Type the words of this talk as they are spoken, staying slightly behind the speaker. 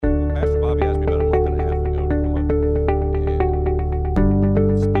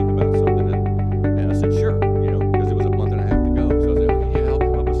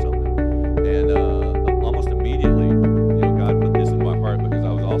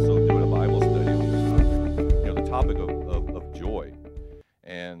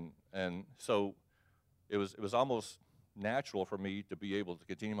So it was almost natural for me to be able to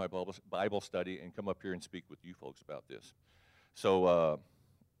continue my Bible study and come up here and speak with you folks about this. So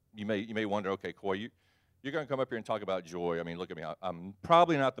you may wonder, okay, Coy, you're going to come up here and talk about joy. I mean, look at me. I'm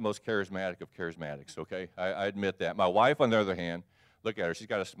probably not the most charismatic of charismatics, okay? I admit that. My wife, on the other hand, look at her. She's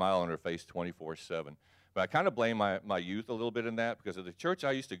got a smile on her face 24/7. But I kind of blame my youth a little bit in that, because at the church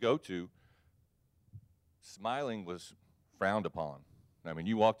I used to go to, smiling was frowned upon. I mean,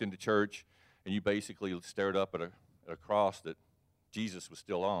 you walked into church and you basically stared up at a cross that Jesus was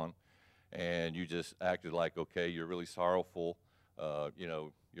still on, and you just acted like, okay, you're really sorrowful.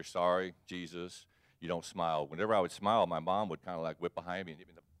 You're sorry, Jesus. You don't smile. Whenever I would smile, my mom would kind of like whip behind me and hit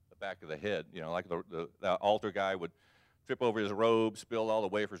me in the back of the head. Like the altar guy would trip over his robe, spill all the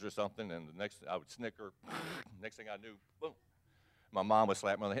wafers or something, and the next I would snicker. Next thing I knew, boom, my mom would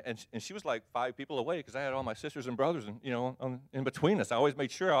slap me on the head, and she was like 5 people away, because I had all my sisters and brothers, and in between us. I always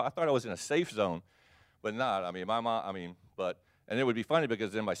made sure I thought I was in a safe zone, but not. I mean, my mom. And it would be funny,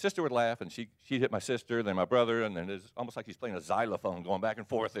 because then my sister would laugh, and she'd hit my sister, then my brother, and then it's almost like he's playing a xylophone, going back and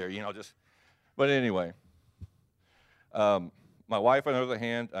forth there, just. But anyway, my wife, on the other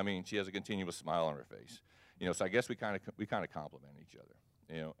hand, I mean, she has a continuous smile on her face. So I guess we kind of complement each other.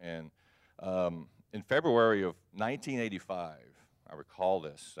 And in February of 1985, I recall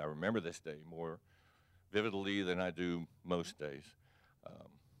this. I remember this day more vividly than I do most days.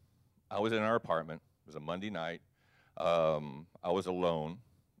 I was in our apartment. It was a Monday night. I was alone.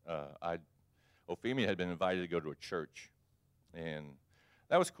 Euphemia had been invited to go to a church, and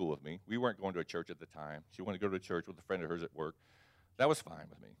that was cool with me. We weren't going to a church at the time. She wanted to go to a church with a friend of hers at work. That was fine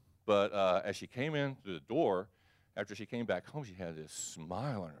with me. But as she came in through the door, after she came back home, she had this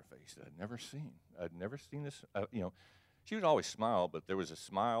smile on her face that I'd never seen. I'd never seen this. She would always smile, but there was a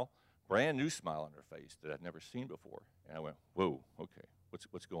smile, brand new smile on her face that I'd never seen before. And I went, whoa, okay,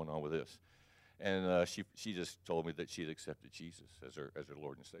 what's going on with this? And she just told me that she had accepted Jesus as her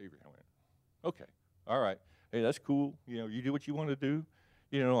Lord and Savior. I went, okay, all right, hey, that's cool. You do what you want to do.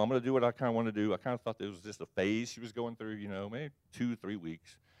 I'm going to do what I kind of want to do. I kind of thought this was just a phase she was going through. Maybe 2-3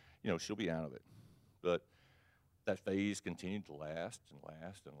 weeks. She'll be out of it. But that phase continued to last and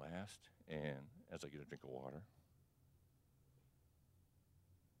last and last. And as I get a drink of water.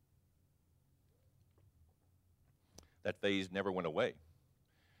 That phase never went away.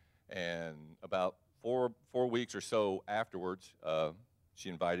 And about four weeks or so afterwards, she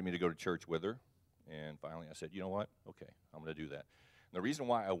invited me to go to church with her. And finally I said, you know what? Okay, I'm going to do that. And the reason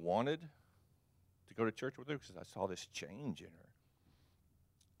why I wanted to go to church with her is because I saw this change in her.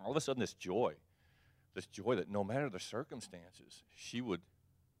 All of a sudden, this joy that no matter the circumstances, she would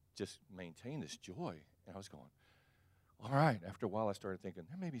just maintain this joy. And I was going, all right. After a while, I started thinking,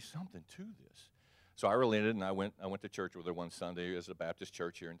 there may be something to this. So I relented, and I went to church with her one Sunday. As a Baptist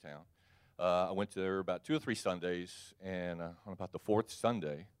church here in town. I went there about 2 or 3 Sundays, and on about the 4th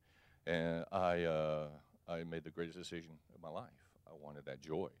Sunday, and I made the greatest decision of my life. I wanted that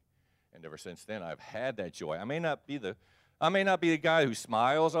joy, and ever since then, I've had that joy. I may not be the guy who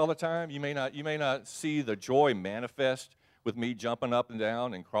smiles all the time. You may not see the joy manifest with me jumping up and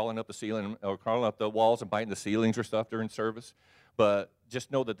down and crawling up the ceiling or crawling up the walls and biting the ceilings or stuff during service. But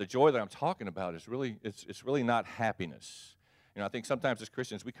just know that the joy that I'm talking about is really it's really not happiness. I think sometimes as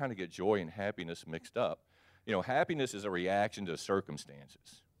Christians we kind of get joy and happiness mixed up. Happiness is a reaction to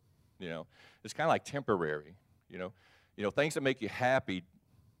circumstances. It's kind of like temporary. Things that make you happy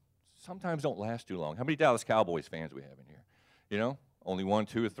sometimes don't last too long. How many Dallas Cowboys fans we have in here? Only 1,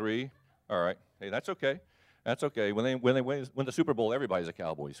 2, or 3. All right. Hey, that's okay. That's okay. When they win the Super Bowl, everybody's a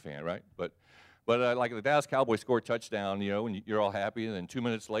Cowboys fan, right? But like the Dallas Cowboys score a touchdown, and you're all happy, and then 2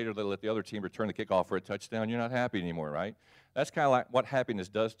 minutes later they let the other team return the kickoff for a touchdown. You're not happy anymore, right? That's kind of like what happiness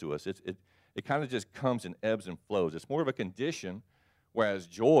does to us. It kind of just comes in ebbs and flows. It's more of a condition, whereas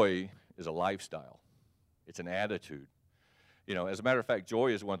joy is a lifestyle. It's an attitude. As a matter of fact,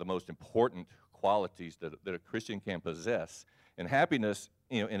 joy is one of the most important qualities that a Christian can possess. And happiness,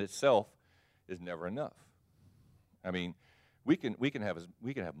 in itself, is never enough. I mean, we can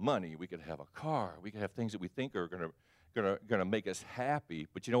have money, we could have a car, we could have things that we think are gonna make us happy.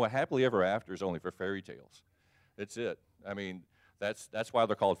 But you know what? Happily ever after is only for fairy tales. That's it. I mean, that's why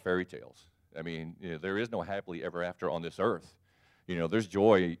they're called fairy tales. I mean, there is no happily ever after on this earth. There's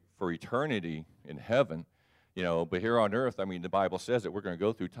joy for eternity in heaven. But here on earth, I mean, the Bible says that we're going to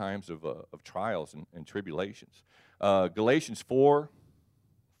go through times of trials and tribulations. Galatians 4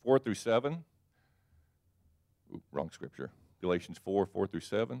 through 7. Ooh, wrong scripture. Galatians 4 through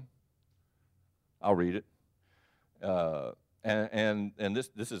 7. I'll read it. And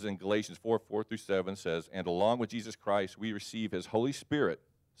this is in Galatians 4 through 7 says, and along with Jesus Christ, we receive his Holy Spirit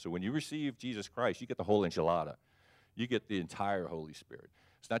So when you receive Jesus Christ, you get the whole enchilada. You get the entire Holy Spirit.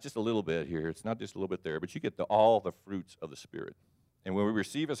 It's not just a little bit here. It's not just a little bit there, but you get all the fruits of the Spirit. And when we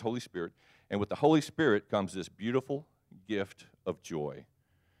receive His Holy Spirit, and with the Holy Spirit comes this beautiful gift of joy,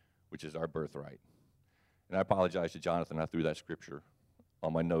 which is our birthright. And I apologize to Jonathan. I threw that scripture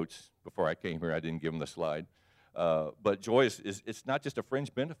on my notes before I came here. I didn't give him the slide. But joy it's not just a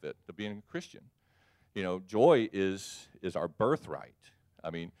fringe benefit to being a Christian. You know, joy is our birthright. I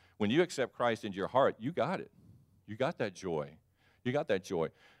mean, when you accept Christ into your heart, you got it. You got that joy. You got that joy.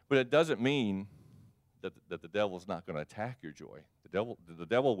 But it doesn't mean that the devil's not going to attack your joy. The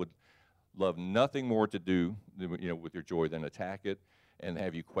devil would love nothing more to do, with your joy than attack it and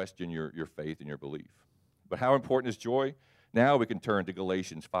have you question your faith and your belief. But how important is joy? Now we can turn to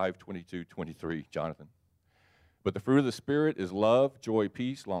Galatians 5:22-23, Jonathan. But the fruit of the Spirit is love, joy,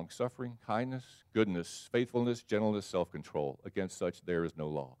 peace, long-suffering, kindness, goodness, faithfulness, gentleness, self-control. Against such there is no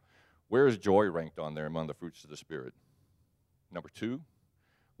law. Where is joy ranked on there among the fruits of the Spirit? Number 2,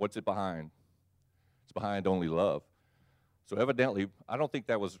 what's it behind? It's behind only love. So evidently, I don't think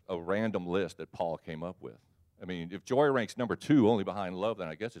that was a random list that Paul came up with. I mean, if joy ranks number 2 only behind love, then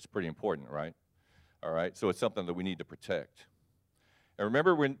I guess it's pretty important, right? All right, so it's something that we need to protect. And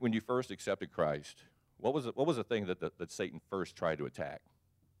remember when you first accepted Christ, what was the thing that Satan first tried to attack?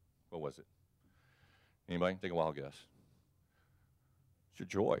 What was it? Anybody? Take a wild guess. It's your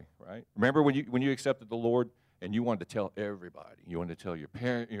joy, right? Remember when you accepted the Lord and you wanted to tell everybody. You wanted to tell your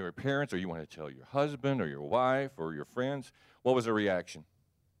parents, or you wanted to tell your husband or your wife or your friends. What was the reaction?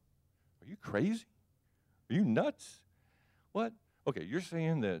 Are you crazy? Are you nuts? What? Okay, you're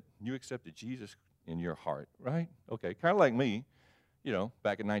saying that you accepted Jesus in your heart, right? Okay, kind of like me,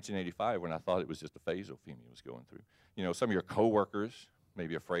 back in 1985 when I thought it was just a phase Ophelia was going through. Some of your coworkers may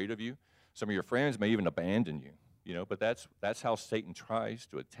be afraid of you. Some of your friends may even abandon you, but that's how Satan tries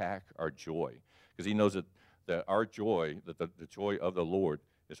to attack our joy, because he knows that our joy, that the joy of the Lord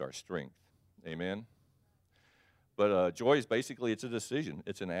is our strength. Amen? But joy is basically, it's a decision.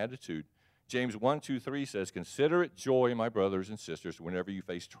 It's an attitude. James 1:2-3 says, "Consider it joy, my brothers and sisters, whenever you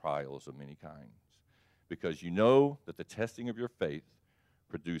face trials of many kinds, because you know that the testing of your faith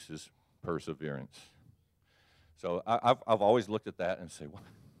produces perseverance." So I've always looked at that and say, well,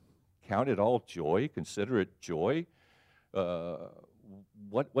 count it all joy, consider it joy.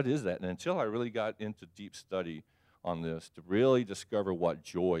 What is that? And until I really got into deep study on this to really discover what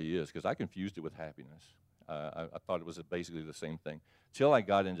joy is, because I confused it with happiness. I thought it was basically the same thing. Till I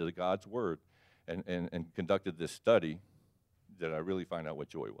got into God's Word and conducted this study, did I really find out what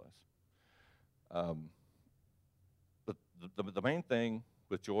joy was. The main thing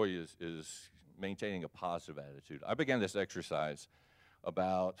with joy is maintaining a positive attitude. I began this exercise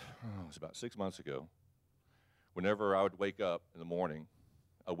about 6 months ago. Whenever I would wake up in the morning,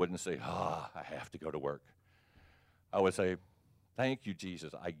 I wouldn't say, I have to go to work. I would say, thank you,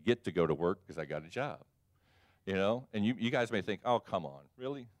 Jesus, I get to go to work because I got a job. And you guys may think, oh, come on,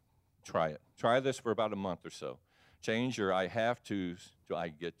 really? Try it. Try this for about a month or so. Change your I have to I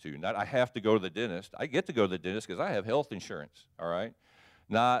get to. Not I have to go to the dentist. I get to go to the dentist because I have health insurance, all right?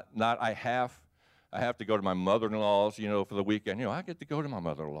 Not I have to go to my mother-in-law's, for the weekend. I get to go to my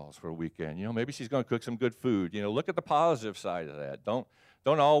mother-in-law's for a weekend. Maybe she's going to cook some good food. Look at the positive side of that. Don't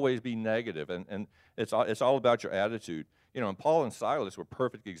always be negative. And it's all about your attitude. And Paul and Silas were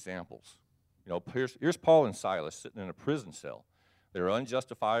perfect examples. Here's Paul and Silas sitting in a prison cell. They were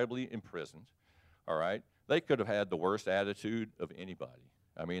unjustifiably imprisoned, all right? They could have had the worst attitude of anybody.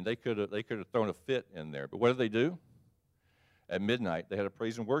 I mean, they could have thrown a fit in there. But what did they do? At midnight, they had a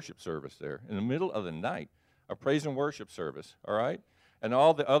praise and worship service there. In the middle of the night, a praise and worship service, all right? And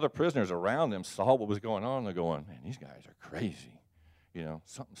all the other prisoners around them saw what was going on. They're going, man, these guys are crazy.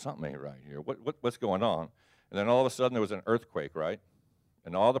 Something ain't right here. What's going on? And then all of a sudden, there was an earthquake, right?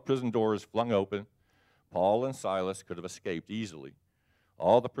 And all the prison doors flung open. Paul and Silas could have escaped easily.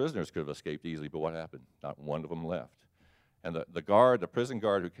 All the prisoners could have escaped easily, but what happened? Not one of them left. And the prison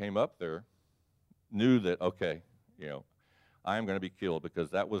guard who came up there knew that, okay, I am going to be killed,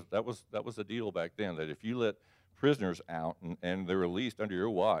 because that was the deal back then, that if you let prisoners out and they're released under your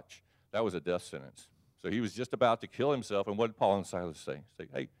watch, that was a death sentence. So he was just about to kill himself, and what did Paul and Silas say? Say,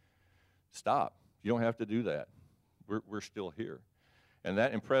 hey, stop. You don't have to do that. We're still here. And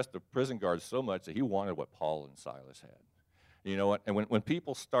that impressed the prison guard so much that he wanted what Paul and Silas had. You know what? And when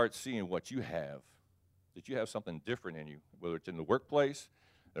people start seeing what you have, that you have something different in you, whether it's in the workplace,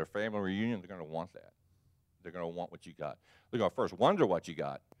 their family reunion, they're going to want that. They're going to want what you got. They're going to first wonder what you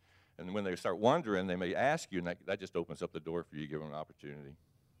got. And when they start wondering, they may ask you, and that just opens up the door for you to give them an opportunity.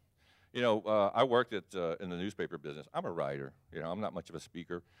 I worked in the newspaper business. I'm a writer. I'm not much of a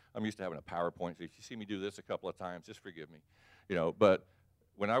speaker. I'm used to having a PowerPoint. So if you see me do this a couple of times, just forgive me. But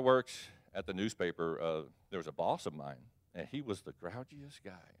when I worked at the newspaper, there was a boss of mine, and he was the grouchiest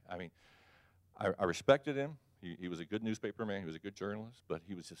guy. I mean, I respected him. He was a good newspaper man. He was a good journalist, but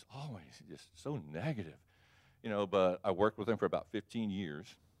he was just always just so negative. But I worked with him for about 15 years,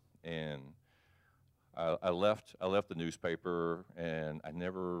 and I left the newspaper, and I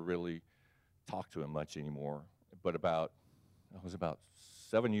never really talked to him much anymore. But it was about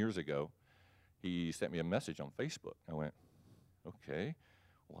 7 years ago, he sent me a message on Facebook. I went, okay,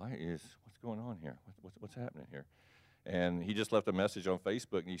 what's going on here? What's happening here? And he just left a message on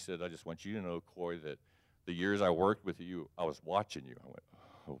Facebook, and he said, I just want you to know, Coy, that the years I worked with you, I was watching you. I went,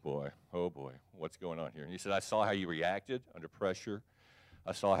 oh boy, what's going on here? And he said, I saw how you reacted under pressure.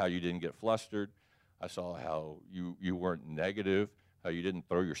 I saw how you didn't get flustered. I saw how you weren't negative, how you didn't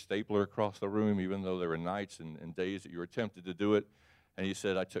throw your stapler across the room, even though there were nights and days that you were tempted to do it. And he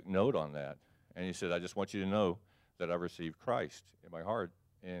said, I took note on that. And he said, I just want you to know that I received Christ in my heart.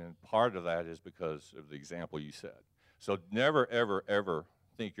 And part of that is because of the example you set. So never, ever, ever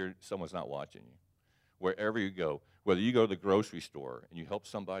think someone's not watching you. Wherever you go, whether you go to the grocery store and you help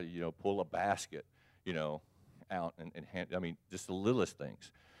somebody, pull a basket, out and hand, just the littlest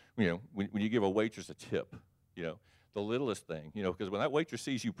things. When you give a waitress a tip, the littlest thing, because when that waitress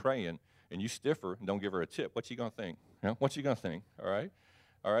sees you praying and you stiff her and don't give her a tip, what's she going to think? What's she going to think, all right?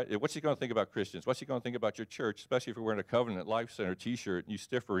 All right, what's she going to think about Christians? What's she going to think about your church, especially if you're wearing a Covenant Life Center T-shirt and you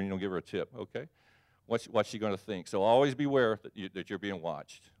stiff her and you don't give her a tip, okay? What's she going to think? So always beware that you're being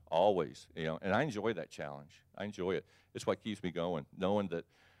watched, always, and I enjoy that challenge. I enjoy it. It's what keeps me going, knowing that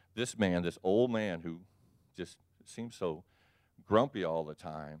this old man who just seems so grumpy all the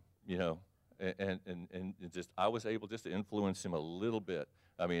time, and just I was able just to influence him a little bit.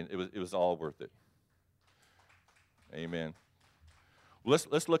 It was all worth it. Amen.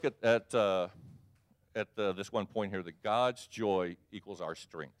 Let's look at this one point here, that God's joy equals our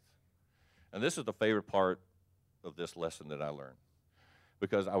strength. And this is the favorite part of this lesson that I learned,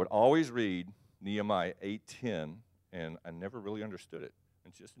 because I would always read Nehemiah 8:10, and I never really understood it,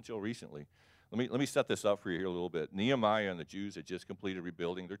 and just until recently. Let me set this up for you here a little bit. Nehemiah and the Jews had just completed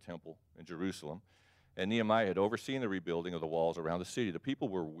rebuilding their temple in Jerusalem, and Nehemiah had overseen the rebuilding of the walls around the city. The people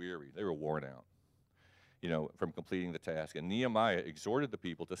were weary. They were worn out, from completing the task. And Nehemiah exhorted the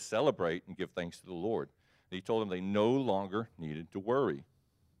people to celebrate and give thanks to the Lord. And he told them they no longer needed to worry.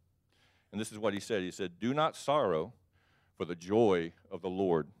 And this is what he said. He said, do not sorrow, for the joy of the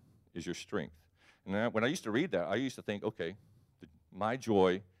Lord is your strength. And when I used to read that, I used to think, okay, my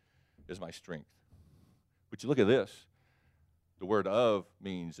joy is my strength. But you look at this. The word of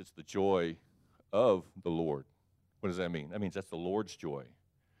means it's the joy of the Lord. What does that mean? That means that's the Lord's joy.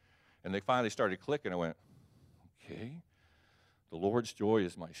 And they finally started clicking. I went, okay, the Lord's joy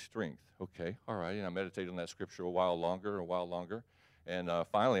is my strength. Okay, all right. And I meditated on that scripture a while longer. And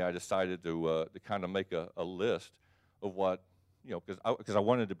finally, I decided to kind of make a list of what, because I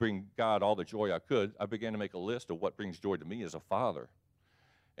wanted to bring God all the joy I could. I began to make a list of what brings joy to me as a father.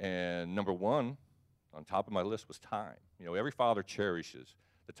 And number one on top of my list was time. Every father cherishes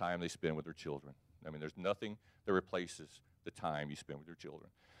the time they spend with their children. There's nothing that replaces the time you spend with your children.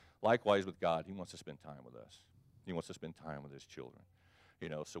 Likewise with God, he wants to spend time with us. He wants to spend time with his children.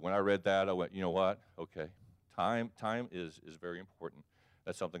 So when I read that, I went, you know what? Okay. Time is very important.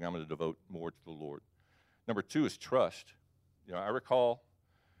 That's something I'm going to devote more to the Lord. Number two is trust. I recall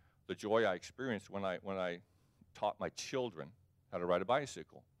the joy I experienced when I taught my children how to ride a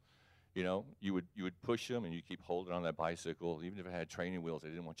bicycle. You would push them and you keep holding on that bicycle, even if it had training wheels. They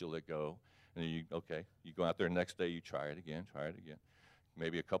didn't want you to let go. And then you go out there the next day, you try it again.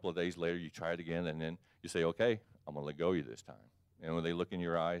 Maybe a couple of days later, you try it again, and then you say, okay, I'm going to let go of you this time. And when they look in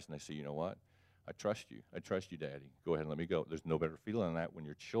your eyes and they say, you know what? I trust you. I trust you, Daddy. Go ahead and let me go. There's no better feeling than that when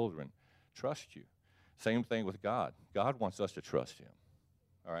your children trust you. Same thing with God. God wants us to trust him.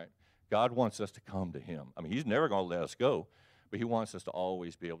 All right? God wants us to come to him. He's never going to let us go, but he wants us to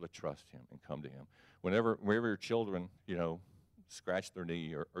always be able to trust him and come to him. Whenever your children, scratch their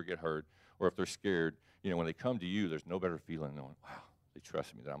knee or get hurt, or if they're scared, when they come to you, there's no better feeling than knowing, wow, they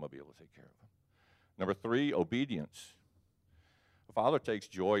trust me that I'm going to be able to take care of them. Number three, obedience. A father takes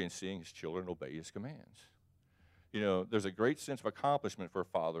joy in seeing his children obey his commands. There's a great sense of accomplishment for a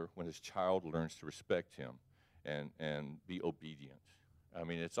father when his child learns to respect him and be obedient.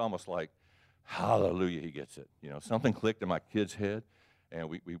 It's almost like, hallelujah, he gets it. Something clicked in my kid's head, and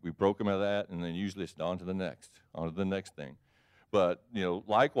we broke him of that, and then usually it's on to the next thing. But,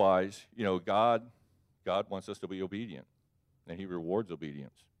 likewise, God wants us to be obedient, and he rewards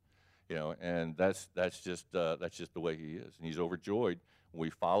obedience. and that's just the way he is, and he's overjoyed when we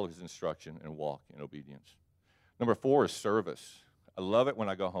follow his instruction and walk in obedience. Number 4 is service. I love it when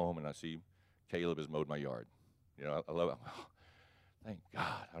I go home and I see Caleb has mowed my yard. I love it. Oh, thank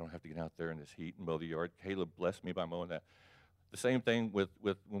God I don't have to get out there in this heat and mow the yard. Caleb blessed me by mowing that. The same thing with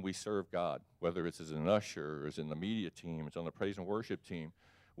when we serve God, whether it's as an usher or as in the media team, it's on the praise and worship team.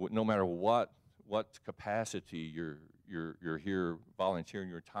 No matter what capacity you're here volunteering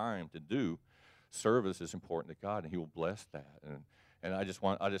your time to do, service is important to God, and He will bless that. And I just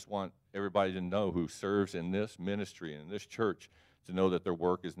want everybody to know who serves in this ministry and in this church to know that their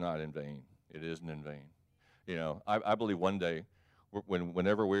work is not in vain. It isn't in vain. I believe one day,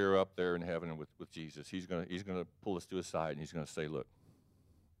 whenever we're up there in heaven with Jesus, he's gonna pull us to his side and he's gonna say, "Look,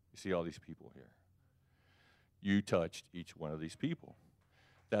 you see all these people here. You touched each one of these people.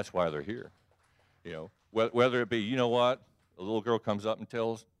 That's why they're here." Whether it be, a little girl comes up and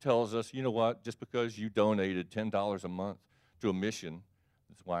tells us, just because you donated $10 a month to a mission,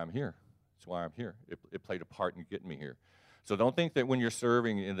 that's why I'm here. That's why I'm here. It played a part in getting me here. So don't think that when you're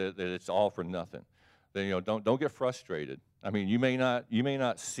serving that it's all for nothing. Then don't get frustrated. I mean, you may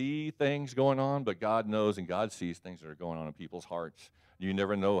not see things going on, but God knows and God sees things that are going on in people's hearts. You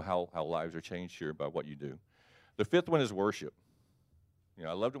never know how lives are changed here by what you do. The 5th one is worship.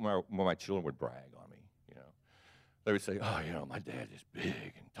 I loved it when my children would brag on me. They would say, "Oh, my dad is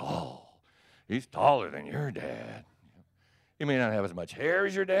big and tall. He's taller than your dad. He may not have as much hair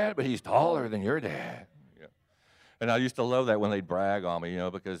as your dad, but he's taller than your dad." And I used to love that when they'd brag on me,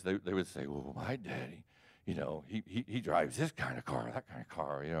 because they would say, "Well, my daddy, he drives this kind of car, that kind of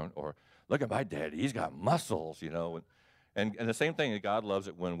car, or look at my daddy, he's got muscles, And the same thing, God loves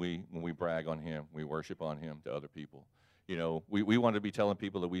it when we brag on him, we worship on him to other people. We want to be telling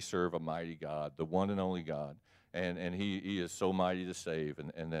people that we serve a mighty God, the one and only God, and he is so mighty to save,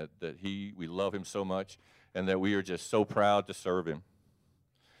 and that we love him so much, and that we are just so proud to serve him.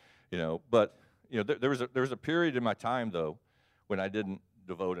 But there was a period in my time, though, when I didn't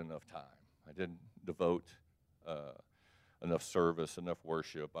devote enough time. I didn't devote enough service, enough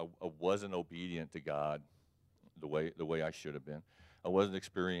worship. I wasn't obedient to God the way I should have been. I wasn't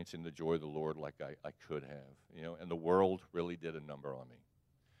experiencing the joy of the Lord like I could have, and the world really did a number on me.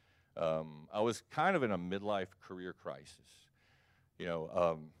 I was kind of in a midlife career crisis.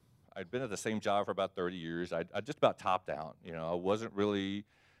 I'd been at the same job for about 30 years. I just about topped out. I wasn't really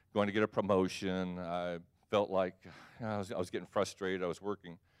going to get a promotion. I felt like I was getting frustrated. I was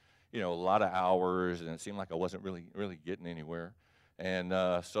working, a lot of hours, and it seemed like I wasn't really getting anywhere. And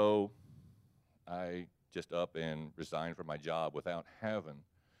so I just up and resigned from my job without having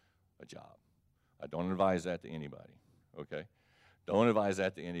a job. I don't advise that to anybody, okay? Don't advise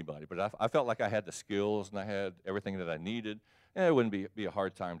that to anybody. But I felt like I had the skills and I had everything that I needed, and it wouldn't be a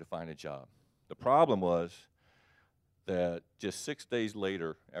hard time to find a job. The problem was that just 6 days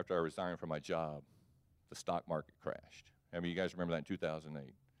later, after I resigned from my job, the stock market crashed. I mean, you guys remember that in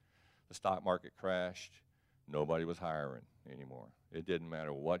 2008. The stock market crashed. Nobody was hiring anymore. It didn't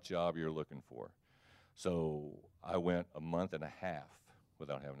matter what job you're looking for. So I went a month and a half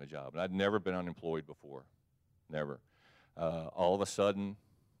without having a job. And I'd never been unemployed before, never. All of a sudden,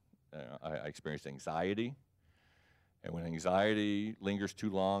 I experienced anxiety. And when anxiety lingers too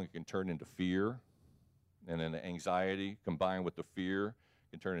long, it can turn into fear. And then the anxiety combined with the fear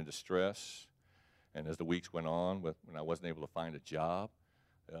can turn into stress. And as the weeks went on, when I wasn't able to find a job,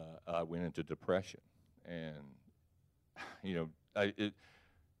 I went into depression. And,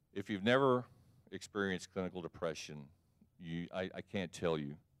 if you've never experienced clinical depression, I can't tell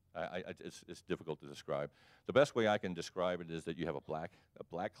you. It's difficult to describe. The best way I can describe it is that you have a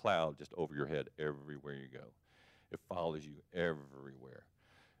black cloud just over your head everywhere you go. It follows you everywhere.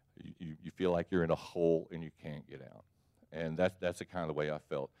 You feel like you're in a hole and you can't get out. And that's the kind of the way I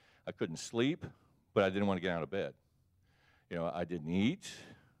felt. I couldn't sleep, but I didn't want to get out of bed. I didn't eat.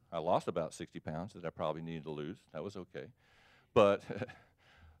 I lost about 60 pounds that I probably needed to lose. That was okay. But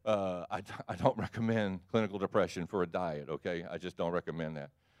I don't recommend clinical depression for a diet, okay? I just don't recommend that.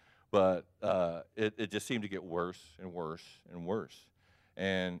 But it just seemed to get worse and worse and worse.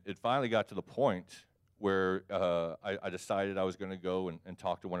 And it finally got to the point where I decided I was going to go and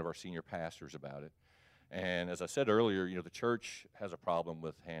talk to one of our senior pastors about it. And as I said earlier, the church has a problem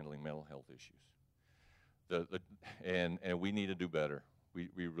with handling mental health issues. And we need to do better.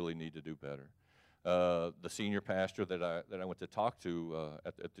 We really need to do better. The senior pastor that I went to talk to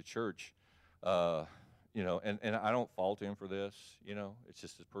at the church, and I don't fault him for this. It's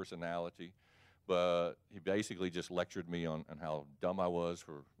just his personality. But he basically just lectured me on how dumb I was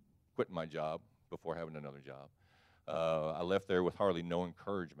for quitting my job before having another job. I left there with hardly no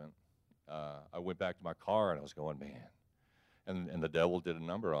encouragement, I went back to my car, and I was going, man. And the devil did a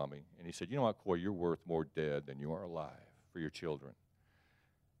number on me. And he said, you know what, Coy, you're worth more dead than you are alive for your children.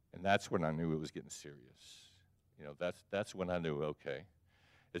 And that's when I knew it was getting serious. You know, that's when I knew, okay,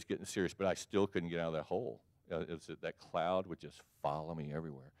 it's getting serious. But I still couldn't get out of that hole. That cloud would just follow me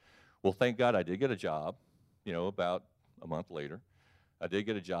everywhere. Well, thank God I did get a job, you know, about a month later. I did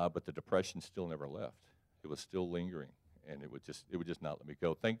get a job, but the depression still never left. It was still lingering, and it would just not let me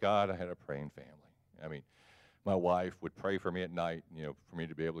go. Thank God I had a praying family. I mean, my wife would pray for me at night, you know, for me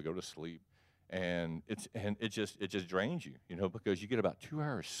to be able to go to sleep. And it just drains you, you know, because you get about 2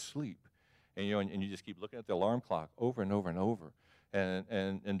 hours sleep, and you know, and you just keep looking at the alarm clock over and over and over.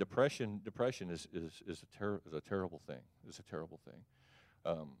 And depression is a terrible thing. It's a terrible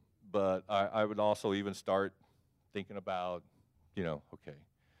thing. But I would also even start thinking about, you know, okay,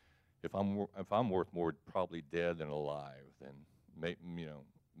 if I'm worth more probably dead than alive, then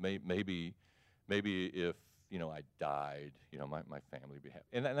maybe if, you know, I died, you know, my family would be happy.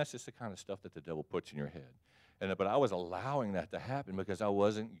 And that's just the kind of stuff that the devil puts in your head. But I was allowing that to happen because I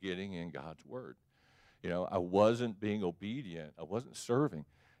wasn't getting in God's word. You know, I wasn't being obedient. I wasn't serving.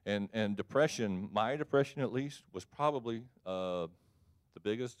 And depression, my depression at least, was probably the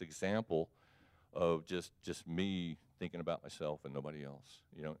biggest example of just me thinking about myself and nobody else,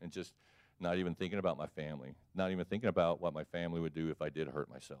 you know, and just not even thinking about my family, not even thinking about what my family would do if I did hurt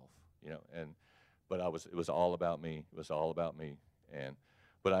myself, you know, but it was all about me. It was all about me.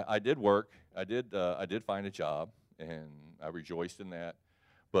 But I did work. I did find a job, and I rejoiced in that.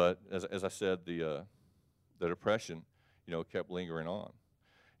 But as I said, the depression, you know, kept lingering on,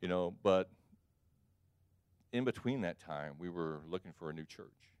 you know. But in between that time, we were looking for a new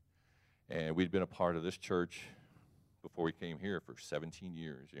church, and we'd been a part of this church before we came here for 17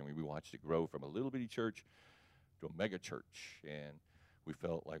 years, and we watched it grow from a little bitty church to a mega church, and we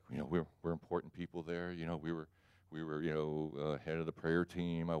felt like, you know, we're important people there. You know, we were you know, head of the prayer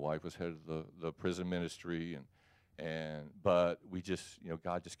team. My wife was head of the prison ministry, but we just, you know,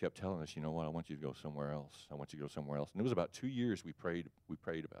 God just kept telling us, you know what, I want you to go somewhere else. I want you to go somewhere else. And it was about 2 years we prayed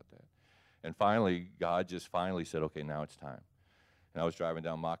about that. And finally, God just finally said, okay, now it's time. And I was driving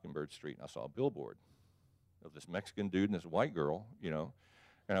down Mockingbird Street, and I saw a billboard of this Mexican dude and this white girl, you know.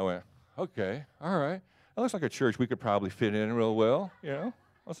 And I went, okay, all right. That looks like a church we could probably fit in real well, you know.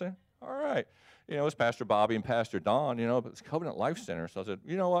 I said, all right. You know, it's Pastor Bobby and Pastor Don, you know, but it's Covenant Life Center. So I said,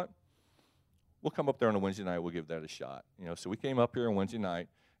 you know what? We'll come up there on a Wednesday night. We'll give that a shot. You know, so we came up here on Wednesday night.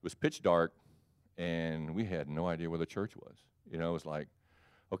 It was pitch dark, and we had no idea where the church was. You know, it was like,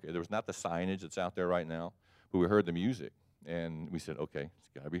 okay, there was not the signage that's out there right now, but we heard the music, and we said, okay, it's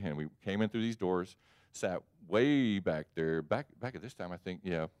got to be him. We came in through these doors, sat way back there, back at this time, I think,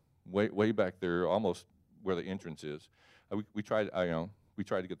 yeah, way back there, almost where the entrance is. We tried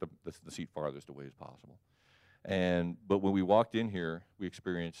to get the seat farthest away as possible. But when we walked in here, we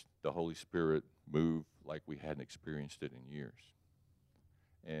experienced the Holy Spirit move like we hadn't experienced it in years.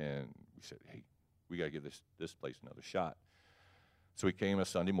 And we said, hey, we got to give this place another shot. So we came a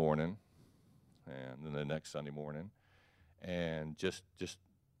Sunday morning, and then the next Sunday morning, and just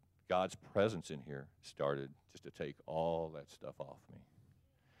God's presence in here started just to take all that stuff off me.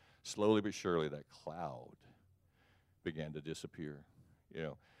 Slowly but surely, that cloud began to disappear. You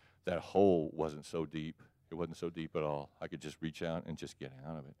know, that hole wasn't so deep. It wasn't so deep at all. I could just reach out and just get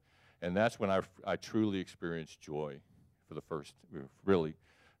out of it. And that's when I truly experienced joy for the first, really,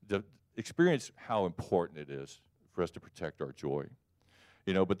 to experience how important it is for us to protect our joy.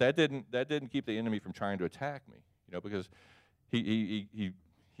 You know, but that didn't keep the enemy from trying to attack me, you know, because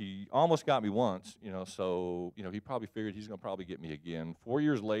he almost got me once, you know, so, you know, he probably figured he's going to probably get me again. 4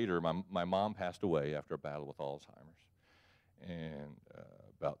 years later, my mom passed away after a battle with Alzheimer's. And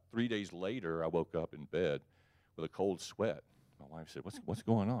about 3 days later, I woke up in bed with a cold sweat. My wife said, what's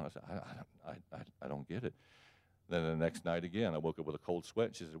going on? I said, I don't get it. Then the next night again, I woke up with a cold sweat.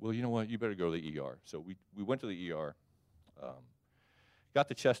 And she said, well, you know what? You better go to the ER. So we went to the ER, got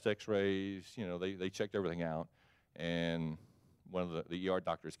the chest x-rays. You know, they checked everything out. And one of the ER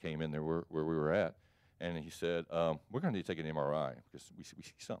doctors came in there where we were at, and he said, we're going to need to take an MRI because we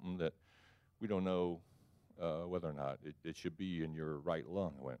see something that we don't know whether or not it should be in your right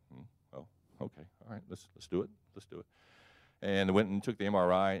lung. I went, oh, okay, all right, let's do it. Let's do it. And I went and took the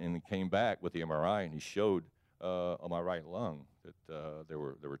MRI, and he came back with the MRI, and he showed on my right lung that there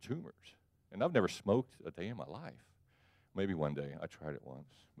were tumors. And I've never smoked a day in my life. Maybe one day. I tried it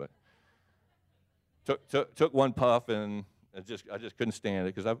once, but took one puff, and I just couldn't stand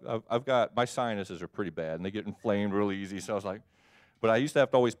it because I've got, my sinuses are pretty bad, and they get inflamed really easy. So I was like, but I used to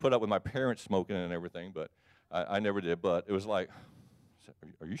have to always put up with my parents smoking and everything, but I never did. But it was like,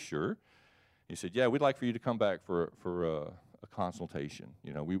 are you sure? He said, yeah, we'd like for you to come back for a consultation.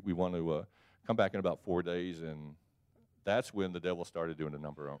 We want to come back in about 4 days. And that's when the devil started doing a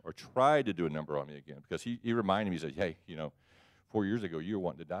number on, or tried to do a number on me again, because he reminded me, he said, hey, 4 years ago you were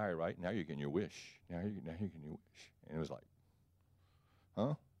wanting to die, right? Now you're getting your wish. Now you're getting your wish. And it was like,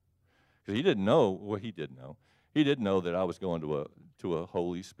 huh? Because he didn't know. Well, he did know. He didn't know that I was going to a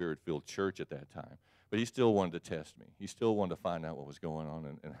Holy Spirit-filled church at that time. But he still wanted to test me. He still wanted to find out what was going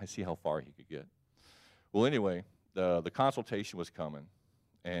on and see how far he could get. Well, anyway, the consultation was coming,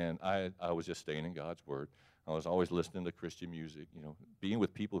 and I was just staying in God's Word. I was always listening to Christian music, being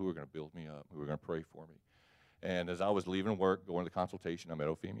with people who were going to build me up, who were going to pray for me. And as I was leaving work, going to the consultation, I met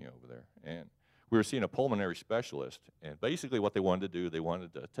Euphemia over there. And we were seeing a pulmonary specialist. And basically what they wanted to do, they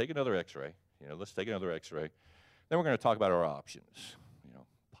wanted to take another x-ray. Let's take another x-ray. Then we're going to talk about our options,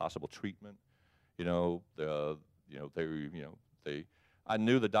 possible treatment. I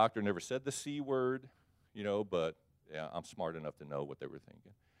knew the doctor never said the C word, but yeah, I'm smart enough to know what they were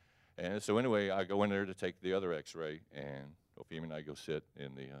thinking. And so anyway, I go in there to take the other x-ray, and Euphemia and I go sit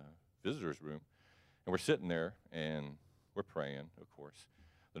in the visitor's room. And we're sitting there, and we're praying, of course.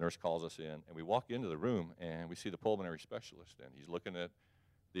 The nurse calls us in, and we walk into the room, and we see the pulmonary specialist, and he's looking at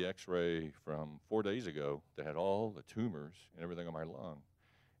the x-ray from 4 days ago that had all the tumors and everything on my lung,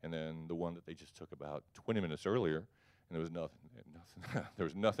 and then the one that they just took about 20 minutes earlier, and there was nothing there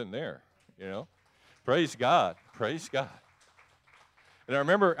was nothing there, Praise God, praise God. And I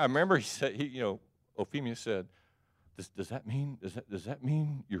remember he said, Euphemia said, does that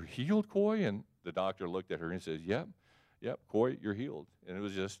mean you're healed, Coy? And the doctor looked at her and says, yep, Coy, you're healed. And it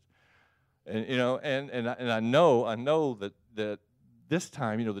was just, and I know that this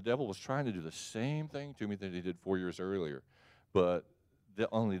time, the devil was trying to do the same thing to me that he did 4 years earlier, but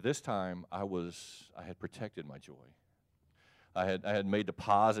only this time I had protected my joy. I had made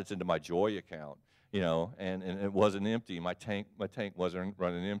deposits into my joy account, and it wasn't empty. My tank wasn't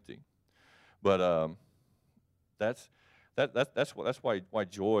running empty. But that's why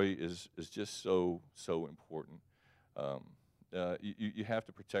joy is just so important. You have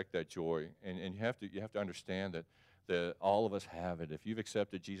to protect that joy, and you have to understand that all of us have it. If you've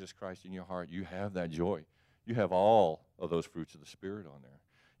accepted Jesus Christ in your heart, you have that joy. You have all of those fruits of the Spirit on there.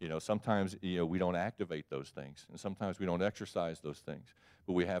 Sometimes we don't activate those things, and sometimes we don't exercise those things,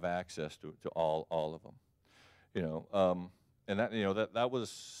 but we have access to all of them. And that was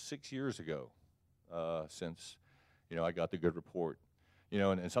 6 years ago since I got the good report.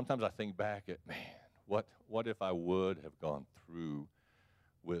 And sometimes I think back at, man, what if I would have gone through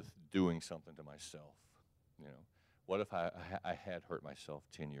with doing something to myself? What if I had hurt myself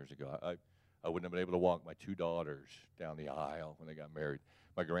 10 years ago? I wouldn't have been able to walk my 2 daughters down the aisle when they got married.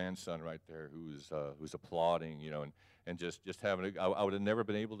 My grandson right there who's applauding, and just having I would have never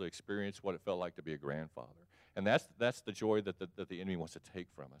been able to experience what it felt like to be a grandfather. And that's the joy that the enemy wants to take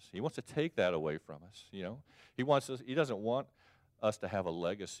from us. He wants to take that away from us, He doesn't want us to have a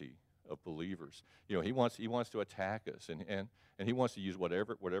legacy of believers. He wants to attack us, and he wants to use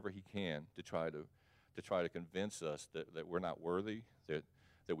whatever he can to try to convince us that we're not worthy, that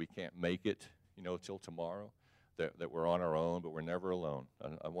we can't make it, till tomorrow. That we're on our own, but we're never alone.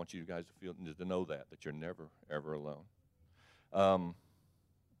 I want you guys to know that you're never, ever alone. I'm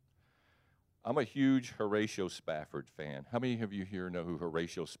a huge Horatio Spafford fan. How many of you here know who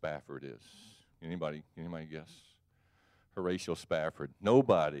Horatio Spafford is? Anybody guess? Horatio Spafford.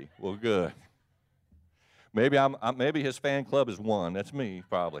 Nobody. Well, good. Maybe his fan club is one. That's me,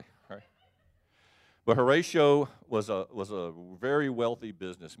 probably. Right? But Horatio was a very wealthy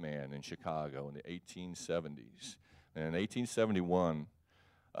businessman in Chicago in the 1870s. And in 1871,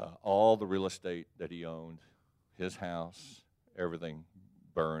 all the real estate that he owned, his house, everything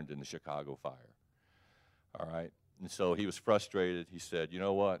burned in the Chicago fire. All right? And so he was frustrated. He said, you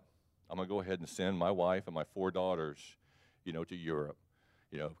know what? I'm going to go ahead and send my wife and my 4 daughters, to Europe,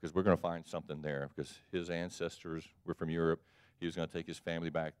 because we're going to find something there, because his ancestors were from Europe. He was going to take his family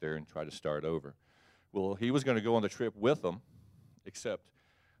back there and try to start over. Well, he was going to go on the trip with them, except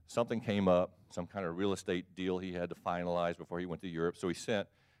something came up, some kind of real estate deal he had to finalize before he went to Europe. So he sent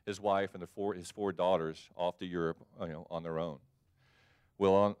his wife and his 4 daughters off to Europe, on their own.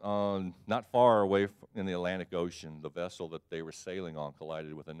 Well, on not far away in the Atlantic Ocean, the vessel that they were sailing on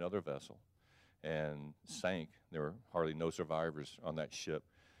collided with another vessel and sank. There were hardly no survivors on that ship.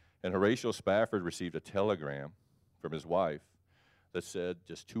 And Horatio Spafford received a telegram from his wife that said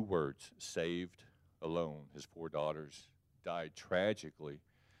just 2 words: saved alone. His 4 daughters died tragically,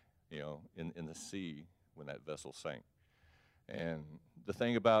 in the sea when that vessel sank. And the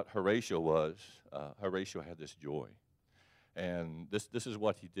thing about Horatio was, Horatio had this joy. And this is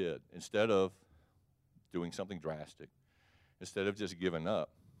what he did. Instead of doing something drastic, instead of just giving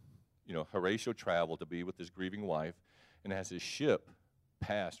up, Horatio traveled to be with his grieving wife, and as his ship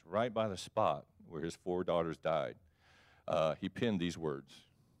passed right by the spot where his 4 daughters died, he penned these words.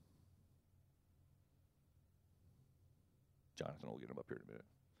 Jonathan will get them up here in a minute.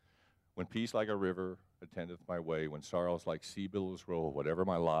 When peace like a river attendeth my way, when sorrows like sea billows roll, whatever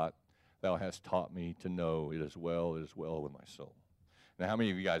my lot, thou hast taught me to know it is well with my soul. Now, how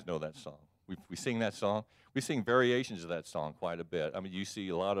many of you guys know that song? We sing that song. We sing variations of that song quite a bit. I mean, you see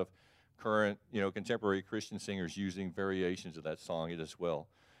a lot of current, contemporary Christian singers using variations of that song, it is well.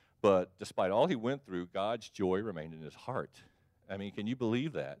 But despite all he went through, God's joy remained in his heart. I mean, can you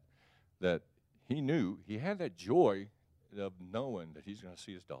believe that? That he knew, he had that joy of knowing that he's going to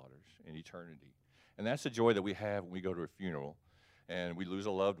see his daughters in eternity. And that's the joy that we have when we go to a funeral and we lose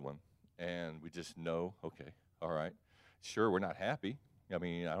a loved one, and we just know, okay, all right, sure, we're not happy. I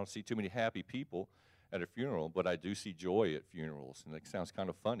mean, I don't see too many happy people at a funeral, but I do see joy at funerals, and it sounds kind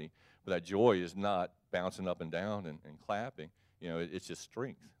of funny, but that joy is not bouncing up and down and clapping. It's just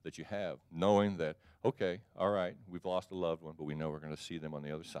strength that you have, knowing that, okay, all right, we've lost a loved one, but we know we're going to see them on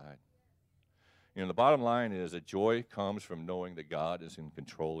the other side. The bottom line is that joy comes from knowing that God is in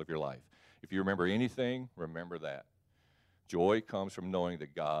control of your life. If you remember anything, remember that. Joy comes from knowing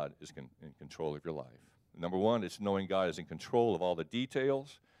that God is in control of your life. Number one, it's knowing God is in control of all the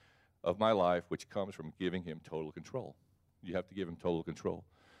details of my life, which comes from giving him total control. You have to give him total control.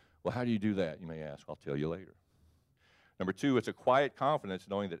 Well, how do you do that, you may ask? I'll tell you later. Number two, it's a quiet confidence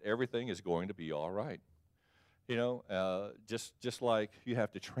knowing that everything is going to be all right. Just like you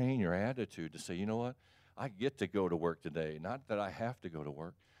have to train your attitude to say, you know what, I get to go to work today, not that I have to go to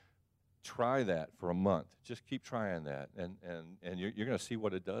work. Try that for a month. Just keep trying that, and you're going to see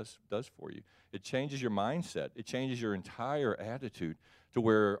what it does for you. It changes your mindset. It changes your entire attitude to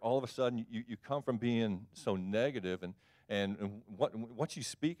where all of a sudden you come from being so negative, and what you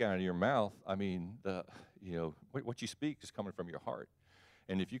speak out of your mouth, I mean, what you speak is coming from your heart.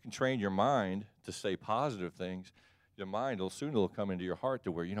 And if you can train your mind to say positive things, your mind will soon come into your heart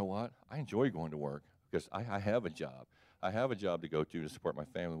to where, you know what, I enjoy going to work because I have a job. I have a job to go to support my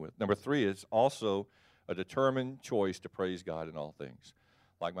family with. Number three is also a determined choice to praise God in all things.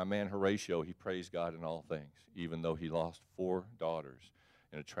 Like my man Horatio, he praised God in all things. Even though he lost 4 daughters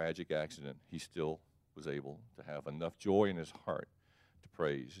in a tragic accident, he still was able to have enough joy in his heart to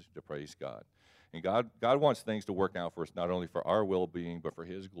praise God. And God wants things to work out for us, not only for our well-being, but for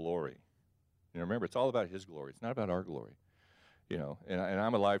his glory. Remember, it's all about his glory. It's not about our glory. And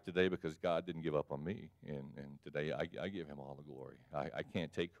I'm alive today because God didn't give up on me. And today I give him all the glory. I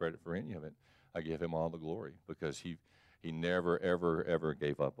can't take credit for any of it. I give him all the glory because he never, ever, ever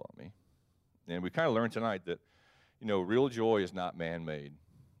gave up on me. And we kind of learned tonight that, real joy is not man-made.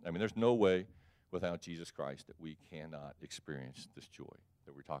 I mean, there's no way without Jesus Christ that we cannot experience this joy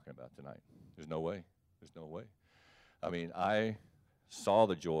that we're talking about tonight. There's no way. There's no way. I mean, I saw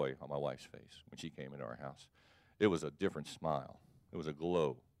the joy on my wife's face when she came into our house. It was a different smile. It was a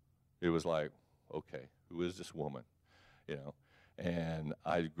glow. It was like, okay, who is this woman? And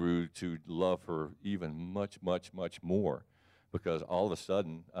I grew to love her even much, much, much more because all of a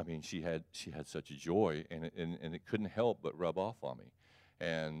sudden, I mean, she had such a joy, and it couldn't help but rub off on me.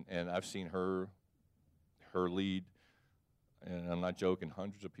 And I've seen her lead, and I'm not joking,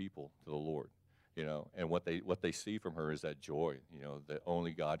 hundreds of people to the Lord. And what they see from her is that joy, that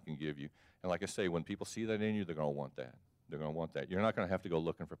only God can give you. And like I say, when people see that in you, they're going to want that. They're going to want that. You're not going to have to go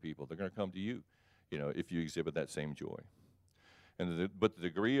looking for people. They're going to come to you, if you exhibit that same joy. But the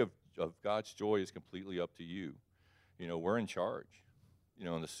degree of God's joy is completely up to you. We're in charge.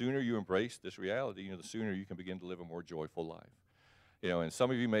 And the sooner you embrace this reality, the sooner you can begin to live a more joyful life. And some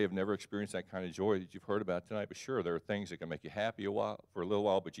of you may have never experienced that kind of joy that you've heard about tonight, but sure, there are things that can make you happy for a little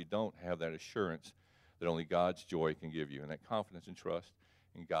while, but you don't have that assurance that only God's joy can give you, and that confidence and trust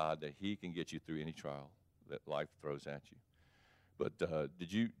in God that he can get you through any trial that life throws at you. But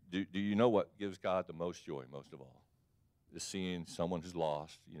do you know what gives God the most joy, most of all? Is seeing someone who's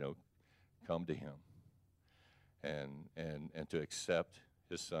lost, come to him and to accept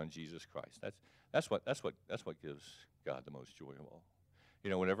his son, Jesus Christ. That's what gives God the most joy of all.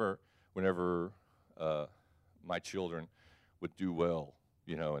 Whenever my children would do well,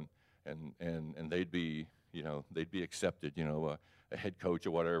 and they'd be accepted, a head coach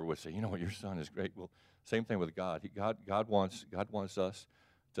or whatever would say, your son is great. Well, same thing with God. God wants us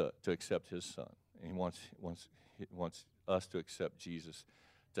to accept his son. And he wants us to accept Jesus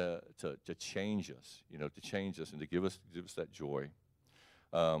to change us, to change us and to give us that joy.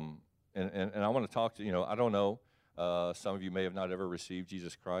 And I want to talk to, I don't know Some of you may have not ever received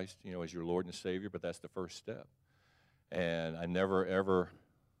Jesus Christ, as your Lord and Savior, but that's the first step. And I never, ever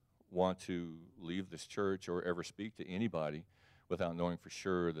want to leave this church or ever speak to anybody without knowing for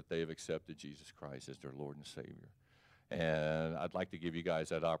sure that they have accepted Jesus Christ as their Lord and Savior. And I'd like to give you guys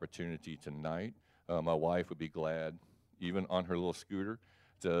that opportunity tonight. My wife would be glad, even on her little scooter,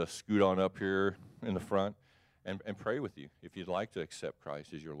 to scoot on up here in the front and pray with you if you'd like to accept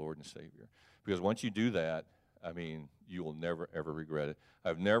Christ as your Lord and Savior. Because once you do that, I mean, you will never, ever regret it.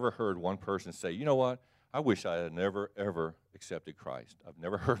 I've never heard one person say, you know what, I wish I had never, ever accepted Christ. I've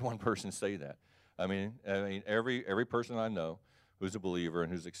never heard one person say that. I mean, every person I know who's a believer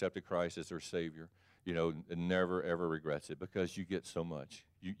and who's accepted Christ as their Savior, never, ever regrets it, because you get so much.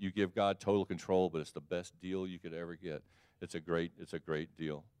 You give God total control, but it's the best deal you could ever get. It's a great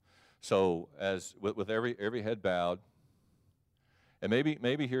deal. So as with every head bowed, and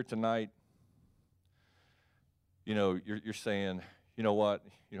maybe here tonight, you're saying, you know what,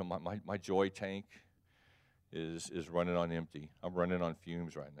 my joy tank is running on empty. I'm running on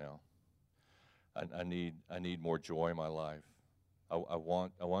fumes right now. I need more joy in my life. I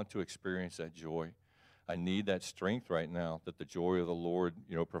want to experience that joy. I need that strength right now that the joy of the Lord,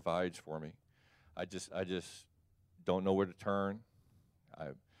 provides for me. I just don't know where to turn.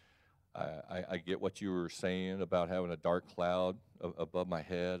 I get what you were saying about having a dark cloud above my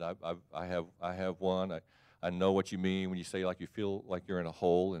head. I have one. I know what you mean when you say like you feel like you're in a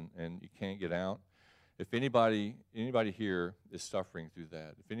hole and you can't get out. If anybody here is suffering through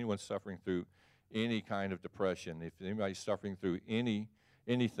that, if anyone's suffering through any kind of depression, if anybody's suffering through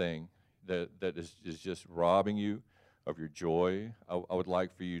anything that is just robbing you of your joy, I would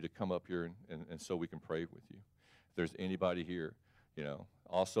like for you to come up here and so we can pray with you. If there's anybody here,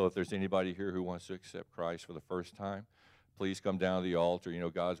 Also, if there's anybody here who wants to accept Christ for the first time, please come down to the altar.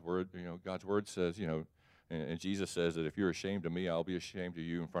 God's word says, and Jesus says that if you're ashamed of me, I'll be ashamed of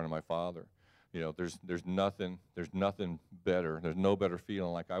you in front of my Father. There's nothing better. There's no better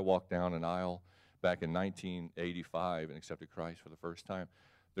feeling. Like I walked down an aisle back in 1985 and accepted Christ for the first time.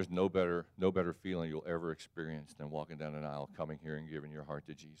 There's no better feeling you'll ever experience than walking down an aisle, coming here and giving your heart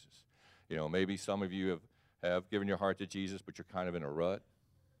to Jesus. Maybe some of you have given your heart to Jesus, but you're kind of in a rut.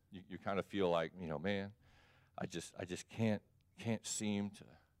 You kind of feel like, man, I just can't seem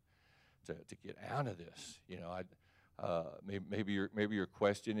to get out of this. Maybe you're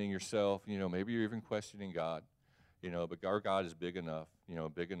questioning yourself. Maybe you're even questioning God. But our God is big enough.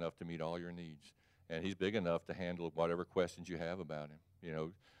 Big enough to meet all your needs, and He's big enough to handle whatever questions you have about Him.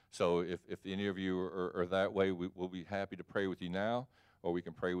 So if any of you are that way, we'll be happy to pray with you now, or we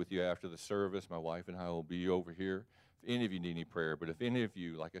can pray with you after the service. My wife and I will be over here. If any of you need any prayer, but if any of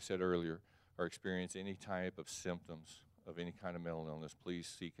you, like I said earlier, are experiencing any type of symptoms of any kind of mental illness, please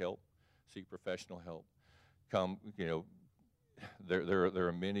seek help, seek professional help. Come, there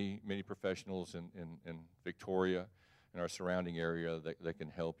are many professionals in Victoria and our surrounding area that can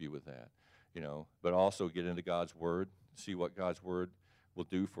help you with that. But also get into God's Word, see what God's Word will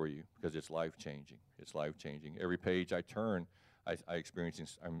do for you, because it's life-changing. It's life-changing. Every page I turn, I'm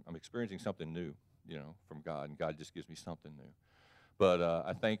experiencing something new, from God, and God just gives me something new. But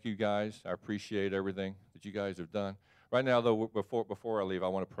I thank you guys. I appreciate everything that you guys have done. Right now, though, before I leave, I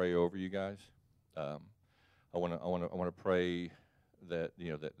want to pray over you guys. I want to pray that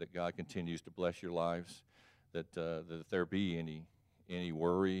that God continues to bless your lives, that if there be any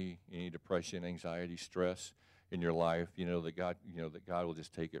worry, any depression, anxiety, stress in your life, that God will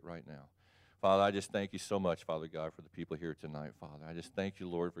just take it right now. Father, I just thank you so much, Father God, for the people here tonight, Father. I just thank you,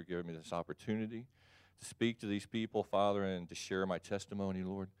 Lord, for giving me this opportunity to speak to these people, Father, and to share my testimony,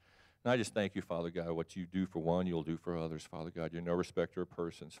 Lord. And I just thank you, Father God, what you do for one, you'll do for others, Father God. You're no respecter of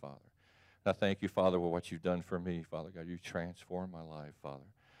persons, Father. And I thank you, Father, for what you've done for me, Father God. You transformed my life, Father.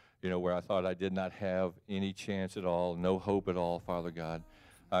 Where I thought I did not have any chance at all, no hope at all, Father God.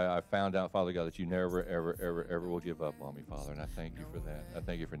 I found out, Father God, that you never, ever, ever, ever will give up on me, Father, and I thank you for that. I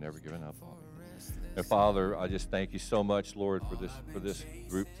thank you for never giving up on me. And Father, I just thank you so much, Lord, for this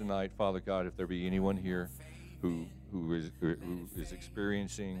group tonight, Father God. If there be anyone here who is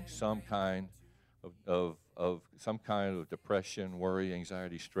experiencing some kind of depression, worry,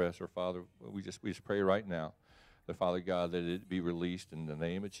 anxiety, stress, or Father, we just pray right now that, Father God, that it be released in the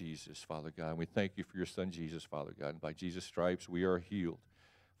name of Jesus, Father God. And we thank you for your Son, Jesus, Father God. And by Jesus' stripes, we are healed,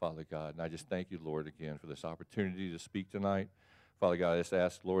 Father God. And I just thank you, Lord, again for this opportunity to speak tonight. Father God, I just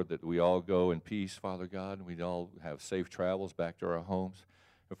ask, Lord, that we all go in peace, Father God, and we all have safe travels back to our homes.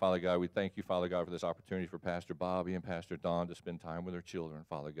 And Father God, we thank you, Father God, for this opportunity for Pastor Bobby and Pastor Don to spend time with their children,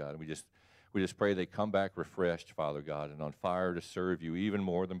 Father God. And we just pray they come back refreshed, Father God, and on fire to serve you even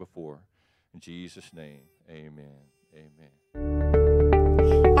more than before. In Jesus' name, amen. Amen.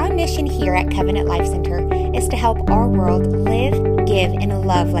 Our mission here at Covenant Life Center is to help our world live, give, and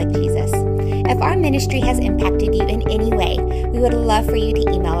love like Jesus. If our ministry has impacted you in any way, we would love for you to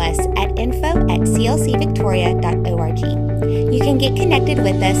email us at info@clcvictoria.org. You can get connected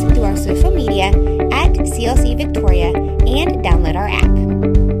with us through our social media at CLC Victoria and download our app.